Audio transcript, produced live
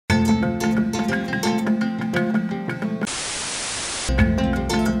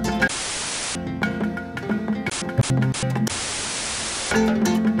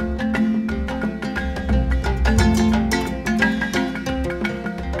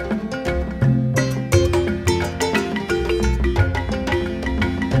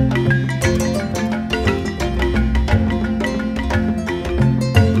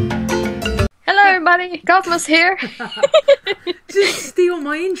Cosmos here. Just steal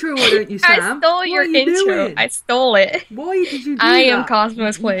my intro, why don't you, Sam? I stole your intro. I stole it. Why did you do I that? am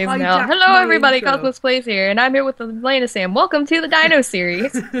Cosmos You Plays now. hijacked Hello, my everybody. intro. Cosmos Plays here, and I'm here with Elena Sam. Welcome to the Dino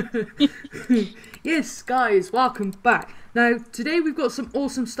series. Yes, guys, welcome back. Now, today we've got some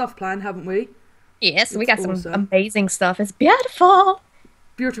awesome stuff planned, haven't we? Yes, we got some awesome. amazing stuff. It's beautiful.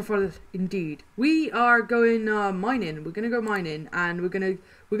 Beautiful indeed. We are going mining. We're gonna go mining, and we're gonna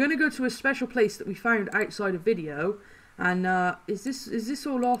go to a special place that we found outside a video. And is this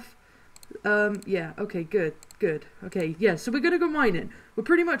all off? Yeah. Okay. Good. Okay. Yeah. So we're gonna go mining. We're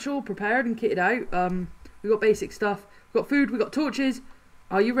pretty much all prepared and kitted out. We got basic stuff. We got food. We got torches.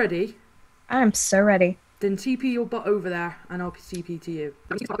 Are you ready? I'm so ready. Then TP your butt over there, and I'll TP to you.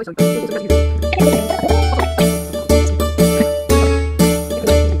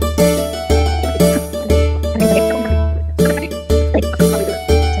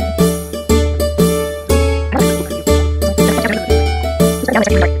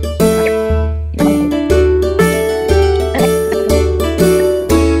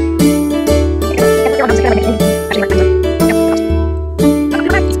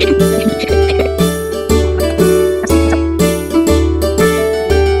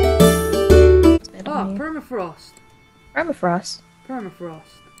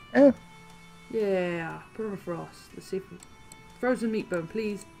 Permafrost. Oh. Yeah, permafrost. Let's see if frozen meat bone,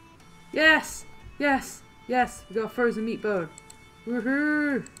 please. Yes! We got a frozen meat bone.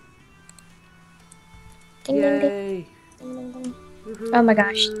 Woohoo! Ding, Yay! ding, ding. Ding, ding. Oh my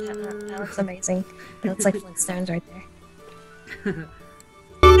gosh, that looks amazing. That looks like Flintstones right there.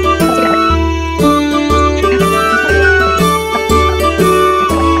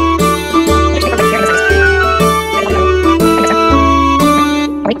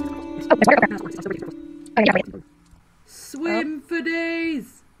 Swim for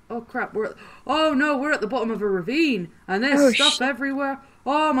days! Oh crap, oh no, we're at the bottom of a ravine and there's stuff everywhere.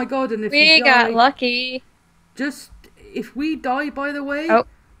 Oh my god, and if we got lucky. If we die, by the way,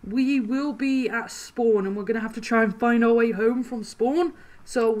 we will be at spawn and we're gonna have to try and find our way home from spawn,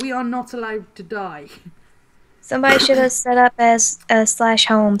 so we are not allowed to die. Somebody should have set up as a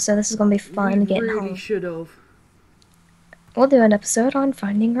 /home, so this is gonna be fun getting home. We really should have. We'll do an episode on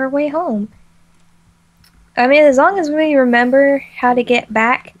finding our way home. I mean, as long as we remember how to get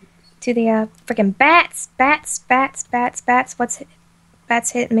back to the freaking bats. Bats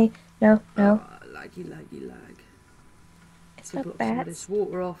hitting me. No. Laggy lag. It's not Some of bats. this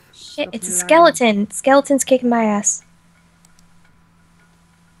water off. Shit, it's a skeleton. Skeleton's kicking my ass.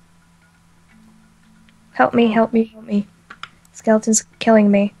 Help me. Skeleton's killing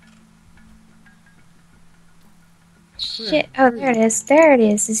me. Shit. Oh, there it is.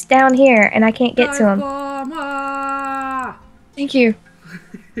 It's down here, and I can't get to him. Thank you.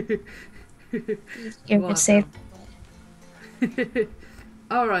 You're good save.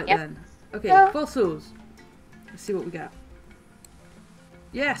 Alright then. Okay, fossils. Let's see what we got.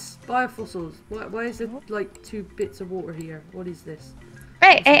 Yes, biofossils. Why is there like 2 bits of water here? What is this?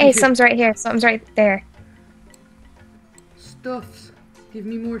 Hey, something's right here. Something's right there. Stuffs. Give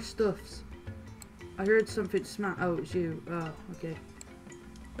me more stuffs. I heard something smack. Oh, it's you. Oh, okay.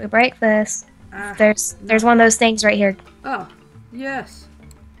 We break this. There's one of those things right here. Oh, yes.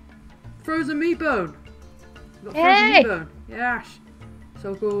 Frozen meat bone. Got Yay! frozen meat bone. Yes.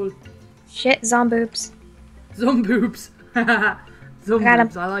 So cool. Shit, zomboobs. Zomboobs.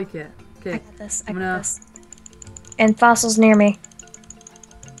 Zomboobs. I like it. Okay. I got this. And fossils near me.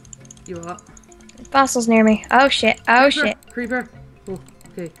 You what? Fossils near me. Oh shit. Creeper. Oh,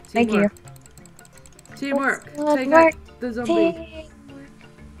 okay. Thank you. Teamwork. Take out the zombie.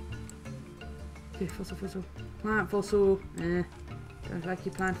 Okay, fossil. Plant fossil. Don't like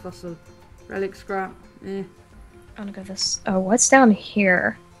your plant fossil. Relic scrap. I'm gonna go this. Oh, what's down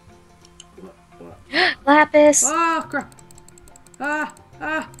here? What? Lapis. Oh crap.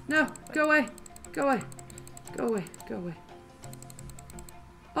 No. Go away.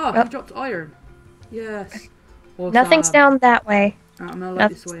 Oh, you dropped iron. Yes. Awesome. Nothing's down that way. I'm gonna light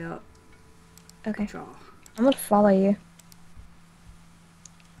this way up. Okay. Cha. I'm gonna follow you.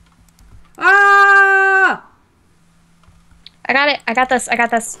 Ah! I got it. I got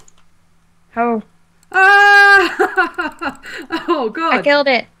this. Oh. Ah! Oh god. I killed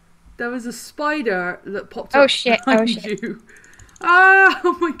it. There was a spider that popped up behind you. Ah!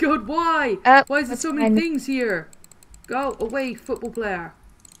 Oh my god, why? Why is there so many things here? Go away, football player.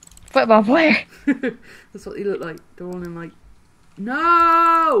 Football player. That's what they look like. They're all in like...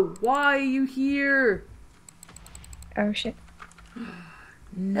 No! Why are you here? Oh shit.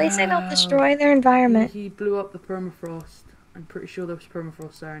 No. At least they don't destroy their environment. He blew up the permafrost. I'm pretty sure there was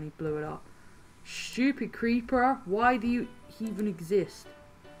permafrost there and he blew it up. Stupid creeper. Why do you even exist?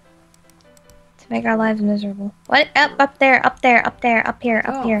 To make our lives miserable. What? Up there, up there, up there, up here,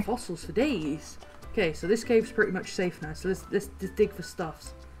 up Oh, here. fossils for days. Okay, so this cave's pretty much safe now. So let's dig for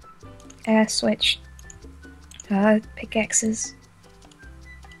stuffs. Switch. Pickaxes.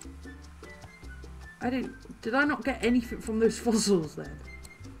 Did I not get anything from those fossils then?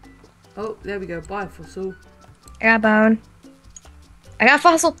 Oh, there we go. Buy a fossil. I got a bone. I got a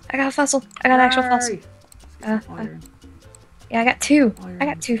fossil. I got a fossil. I got an actual fossil. Let's get some iron. Yeah, I got two. Iron I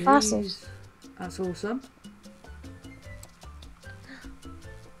got two for fossils. days. That's awesome.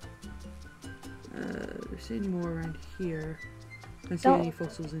 There's any more around here. I don't see any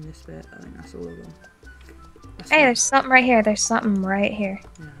fossils in this bit. I think that's all of them. Hey, there's something right here. There's something right here.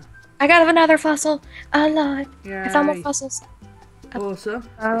 Yeah. I got another fossil. A lot. Yay. I found more fossils. Awesome.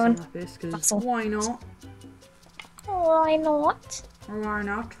 Bone. Because Fossil. why not? Why not? Why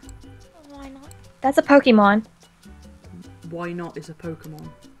not? Why not? That's a Pokemon. Why not is a Pokemon.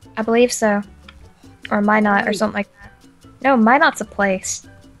 I believe so. Or Minot or something like that. No, Minot's a place.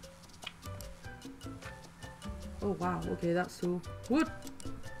 Oh wow, okay, that's cool. Wood!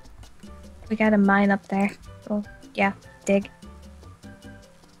 We got a mine up there. Oh, yeah. Dig.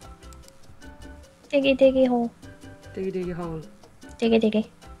 Diggy diggy hole. Diggy diggy hole. Diggy diggy.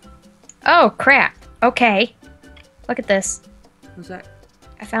 Oh, crap. Okay. Look at this. What's that?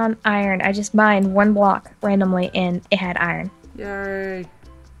 I found iron. I just mined one block randomly and it had iron. Yay!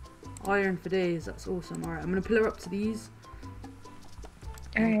 Iron for days, that's awesome. Alright, I'm gonna pillar up to these.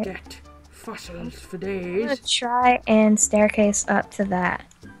 Alright. Get fossils for I'm days. gonna try and staircase up to that.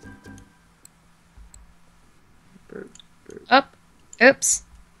 Burp, burp. Up. Oops.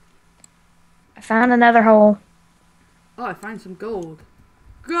 I found another hole. Oh, I found some gold.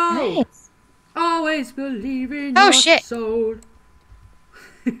 Gold! Nice. Always believe in Oh, your shit. soul.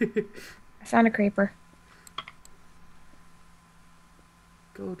 I found a creeper.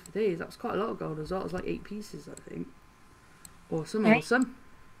 Gold for days. That's quite a lot of gold as well. It's like 8 pieces, I think. Awesome, Right. awesome.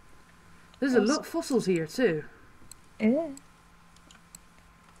 There's a lot of fossils here too. Ooh.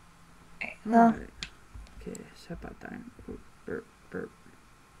 Okay, well, Alright. Okay, let's head back down. Oh, burp, burp.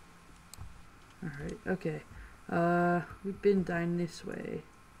 Alright, okay. We've been down this way.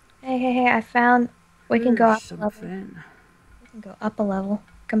 hey, I found we can go up There's a level. something. We can go up a level.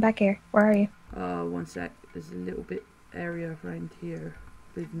 Come back here. Where are you? One sec. There's a little bit area around here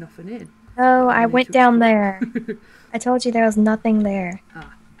with nothing in. Oh, I need went to down explore. there. I told you there was nothing there.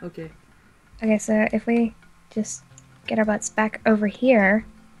 Ah, okay. Okay, so if we just get our butts back over here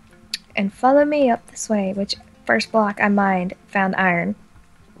and follow me up this way, which first block I mined, found iron.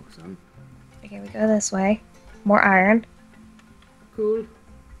 Awesome. Okay, we go this way. More iron. Cool.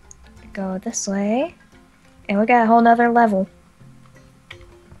 Go this way. And we got a whole nother level.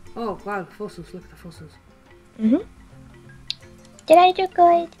 Oh, wow, fossils. Look at the fossils. Mm-hmm. Did I do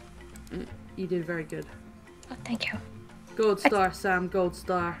good? You did very good. Oh, thank you. Gold star, Sam. Gold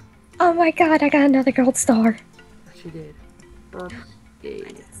star. Oh my god, I got another gold star. Yes, you did. Burp. Yeah.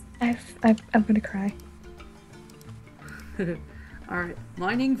 I'm gonna cry. Alright,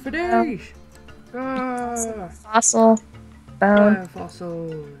 mining for days. Ah, Fossil. Bone.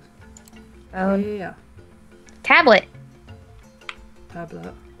 fossils. Bone. Yeah. Tablet.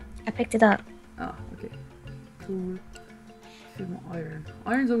 Tablet. I picked it up. Ah, okay. Cool. Few more iron.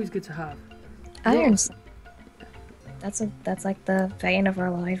 Iron's always good to have. Iron's. That's like the vein of our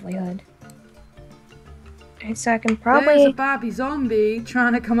livelihood. And so I can There's a probably. baby zombie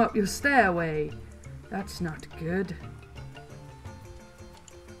trying to come up your stairway. That's not good.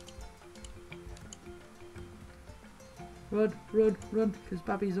 Run, run, run, because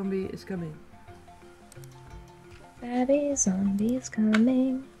baby zombie is coming. Baby zombies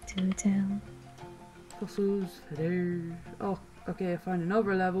coming to town. Fossils for days. Oh, okay, I found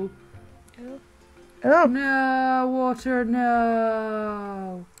another level. Oh, No, water,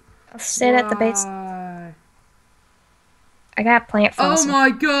 no. I'll sit at the base. Why? I got plant Oh fossil. my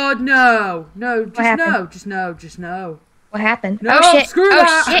god, no. No, just happened? no, just no, just no. What happened? No, oh shit! screw oh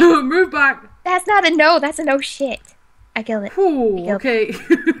that. shit! Move back. That's not a no. That's a no shit. I killed it. Whew, killed okay.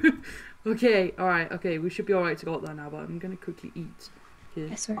 Okay, alright, okay, we should be alright to go up there now, but I'm gonna quickly eat. I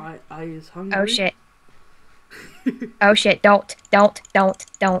Because swear. I is hungry. Oh shit! Oh shit! Don't Don't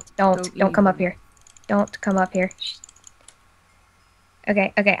come eat. up here. Don't come up here. Shh.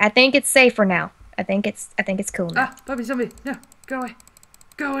 Okay. I think it's safer now. I think it's cool now. Ah, baby zombie, no, go away.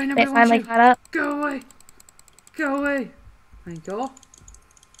 Go away, They nobody wants finally you. caught up. Go away. Go away. Thank you.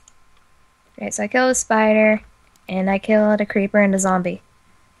 Okay, so I killed a spider, and I killed a creeper and a zombie.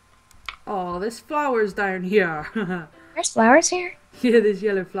 Oh, there's flowers down here. There's flowers here. Yeah, there's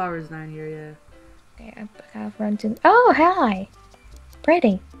yellow flowers down here, yeah. Okay, I've run to. Oh, hi!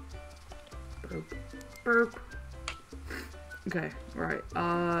 Pretty. Burp. Burp. Okay, right.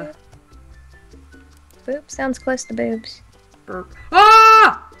 Boop sounds close to boobs. Burp.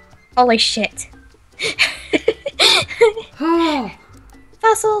 Ah! Holy shit. Oh!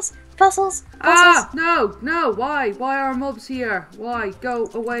 Fossils! Fossils! Ah! Fossils! No! No! Why? Why are mobs here? Why? Go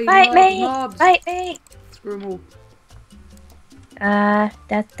away, Bite me! mobs! Bite me! Screw 'em all.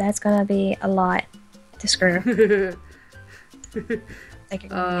 That's gonna be a lot to screw. Like you're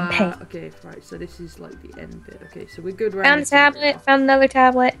gonna be in pain. Okay, right, so this is like the end bit. Okay, so we're good right Found a tablet, found another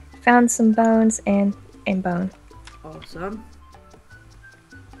tablet, found some bones and bone. Awesome.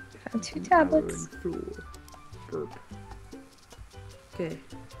 Found 2 tablets. Iron floor. Burp. Okay,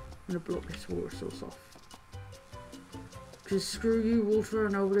 I'm gonna block this water source off. Cause screw you, water,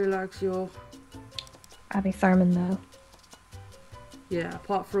 nobody likes you. I'll be Thurman though. Yeah,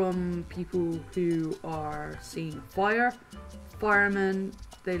 apart from people who are seeing fire, firemen,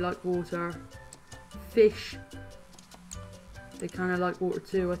 they like water. Fish, they kind of like water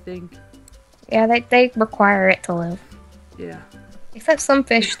too, I think. Yeah, they require it to live. Yeah. Except some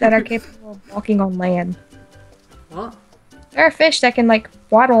fish that are capable of walking on land. What? There are fish that can, like,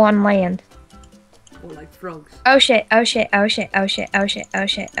 waddle on land. Or like frogs. Oh shit, oh shit, oh shit, oh shit, oh shit, oh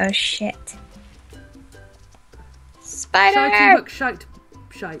shit, oh shit. Spider! Shitey, look, shite.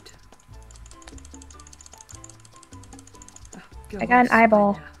 Shite. Oh, I got an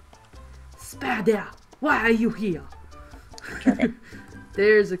eyeball. Spider, why are you here? Killed it.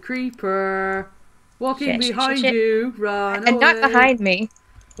 There's a creeper walking behind you. Run and away. not behind me.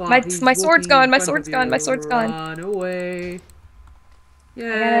 Well, My sword's gone. My sword's gone. My sword's gone. Run away.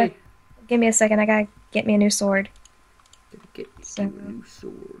 Yay. Give me a second. I gotta get me a new sword. Get you a new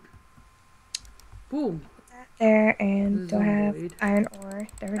sword. Boom. There, and do I have iron ore?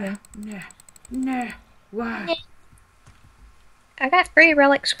 There we go. Nah. Nah. Why? I got 3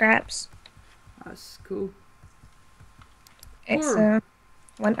 relic scraps. That's cool. It's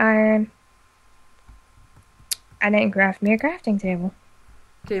 1 iron. I didn't craft me a crafting table.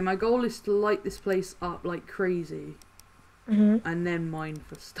 Okay, my goal is to light this place up like crazy. And then mine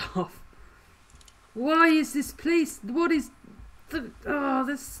for stuff. Why is this place? What is the? Oh,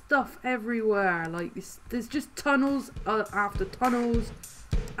 there's stuff everywhere. Like this, there's just tunnels after tunnels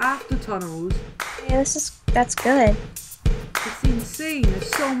after tunnels. Yeah, that's good. It's insane.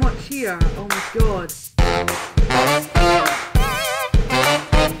 There's so much here. Oh my god.